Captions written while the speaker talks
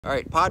All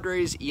right,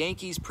 Padres,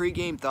 Yankees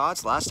pregame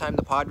thoughts. Last time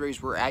the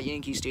Padres were at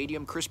Yankee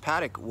Stadium, Chris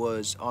Paddock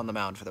was on the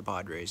mound for the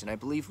Padres, and I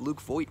believe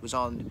Luke Voit was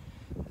on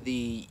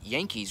the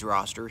Yankees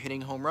roster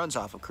hitting home runs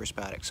off of Chris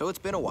Paddock. So it's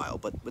been a while,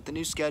 but with the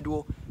new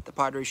schedule, the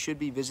Padres should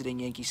be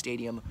visiting Yankee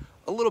Stadium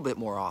a little bit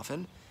more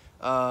often.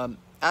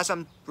 As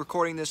I'm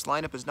recording this,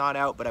 lineup is not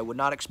out, but I would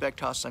not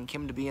expect Ha-Seong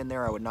Kim to be in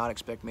there. I would not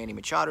expect Manny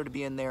Machado to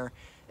be in there.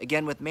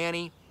 Again, with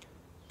Manny,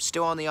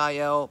 still on the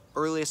IL.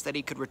 Earliest that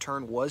he could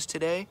return was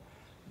today,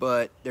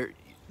 but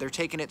they're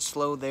taking it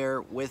slow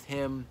there with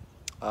him.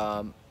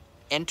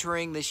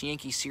 Entering this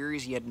Yankee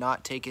series, he had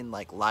not taken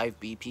like live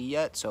BP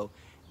yet, so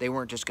they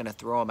weren't just going to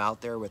throw him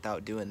out there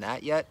without doing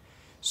that yet.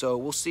 So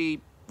we'll see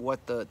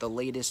what the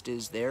latest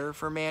is there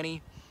for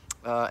Manny.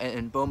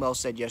 And Bomel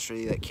said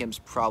yesterday that Kim's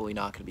probably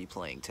not going to be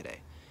playing today.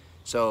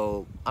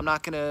 So I'm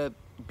not going to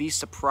be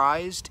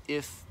surprised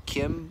if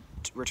Kim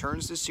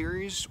returns this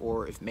series,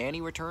 or if Manny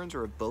returns,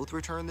 or if both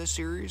return this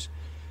series.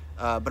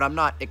 But I'm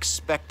not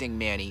expecting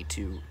Manny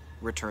to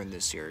return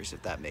this series,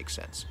 if that makes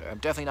sense. I'm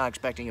definitely not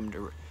expecting him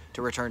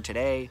to return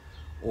today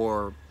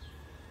or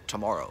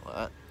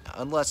tomorrow,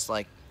 unless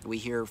like we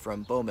hear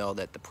from Bomel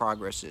that the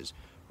progress is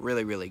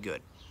really, really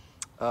good.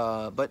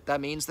 But that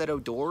means that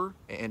Odor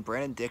and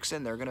Brandon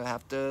Dixon, they're going to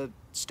have to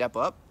step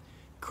up.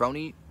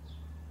 Crony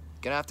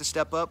going to have to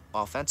step up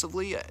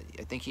offensively. I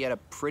think he had a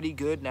pretty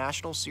good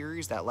national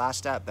series. That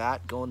last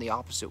at-bat going the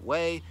opposite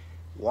way,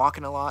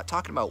 walking a lot.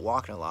 Talking about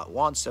walking a lot,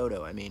 Juan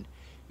Soto, I mean,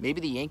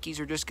 maybe the Yankees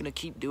are just going to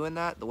keep doing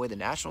that the way the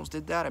Nationals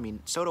did that. I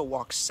mean, Soto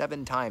walked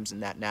 7 times in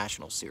that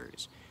National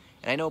series.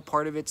 And I know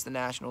part of it's the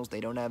Nationals.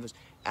 They don't have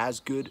as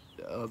good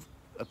of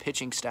a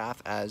pitching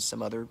staff as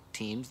some other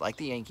teams, like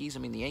the Yankees. I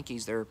mean, the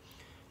Yankees, they're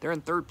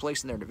in 3rd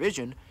place in their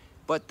division,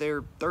 but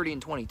they're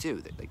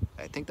 30-22.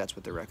 I think that's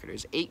what their record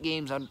is. 8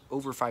 games on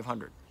over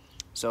 500.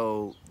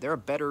 So they're a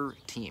better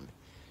team.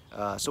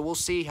 So we'll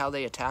see how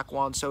they attack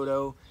Juan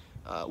Soto.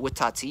 With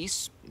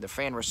Tatis, the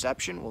fan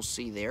reception, we'll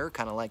see there,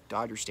 kind of like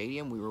Dodger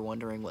Stadium. We were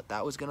wondering what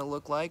that was going to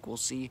look like. We'll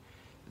see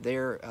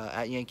there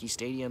at Yankee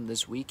Stadium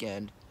this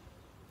weekend.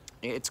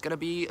 It's going to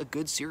be a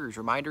good series.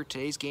 Reminder,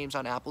 today's game's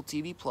on Apple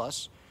TV+.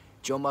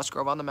 Joe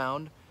Musgrove on the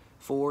mound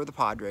for the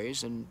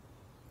Padres. And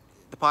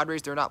the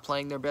Padres, they're not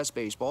playing their best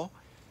baseball,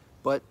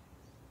 but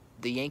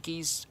the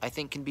Yankees, I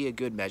think, can be a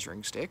good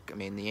measuring stick. I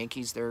mean, the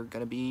Yankees, they're going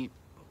to be,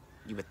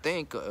 you would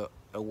think,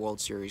 a World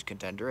Series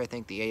contender. I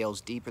think the AL's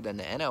deeper than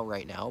the NL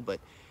right now, but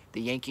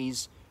the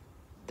Yankees,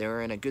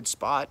 they're in a good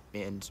spot.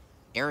 And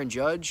Aaron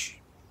Judge,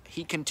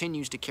 he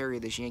continues to carry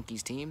this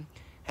Yankees team.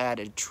 Had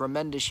a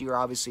tremendous year,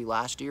 obviously,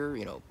 last year,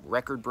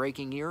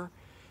 record-breaking year.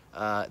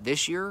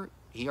 This year,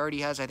 he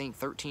already has, I think,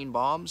 13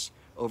 bombs,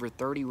 over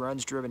 30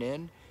 runs driven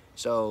in.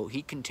 So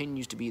he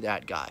continues to be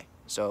that guy.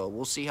 So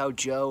we'll see how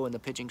Joe and the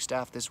pitching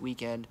staff this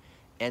weekend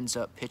ends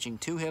up pitching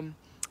to him.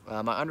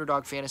 My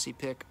Underdog Fantasy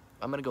pick,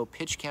 I'm going to go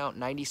pitch count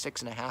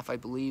 96.5, I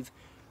believe,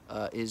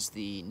 is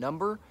the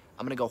number.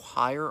 I'm going to go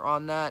higher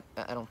on that.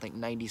 I don't think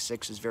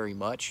 96 is very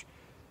much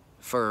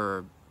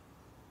for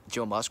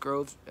Joe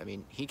Musgrove. I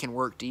mean, he can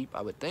work deep,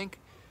 I would think.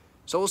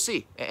 So we'll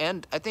see.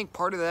 And I think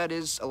part of that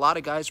is a lot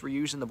of guys were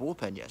using the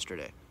bullpen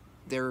yesterday.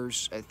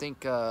 There's, I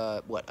think,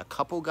 a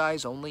couple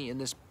guys only in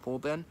this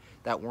bullpen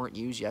that weren't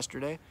used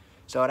yesterday.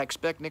 So I'd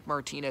expect Nick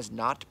Martinez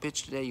not to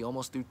pitch today. He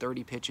almost threw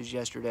 30 pitches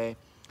yesterday.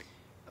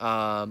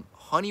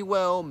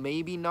 Honeywell,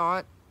 maybe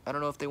not. I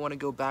don't know if they want to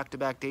go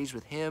back-to-back days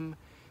with him.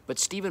 But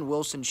Steven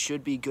Wilson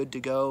should be good to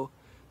go.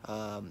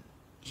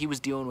 He was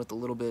dealing with a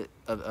little bit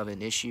of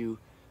an issue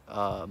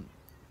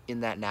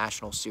in that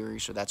national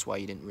series, so that's why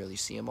you didn't really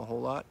see him a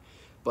whole lot.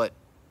 But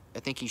I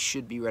think he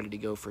should be ready to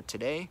go for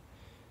today.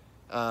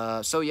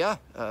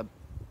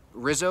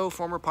 Rizzo,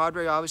 former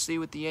Padre, obviously,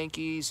 with the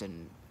Yankees.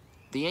 And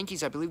the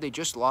Yankees, I believe they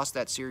just lost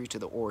that series to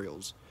the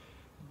Orioles.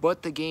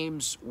 But the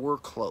games were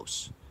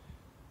close.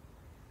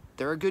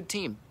 They're a good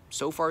team.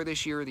 So far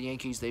this year, the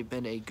Yankees, they've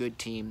been a good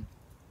team.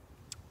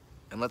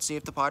 And let's see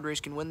if the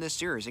Padres can win this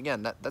series.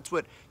 Again, that's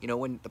what,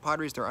 when the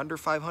Padres, they're under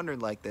 500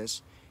 like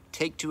this,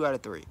 take 2 out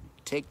of 3.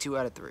 Take 2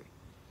 out of 3.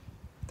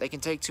 If they can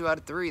take 2 out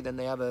of 3, then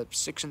they have a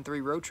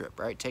 6-3 road trip,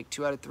 right? Take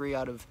 2 out of 3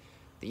 out of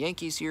the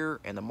Yankees here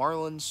and the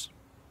Marlins.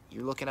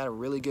 You're looking at a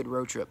really good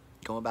road trip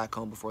going back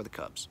home before the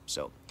Cubs.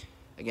 So,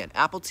 again,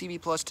 Apple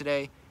TV+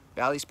 today,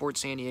 Bally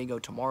Sports San Diego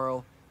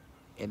tomorrow,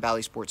 and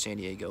Bally Sports San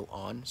Diego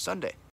on Sunday.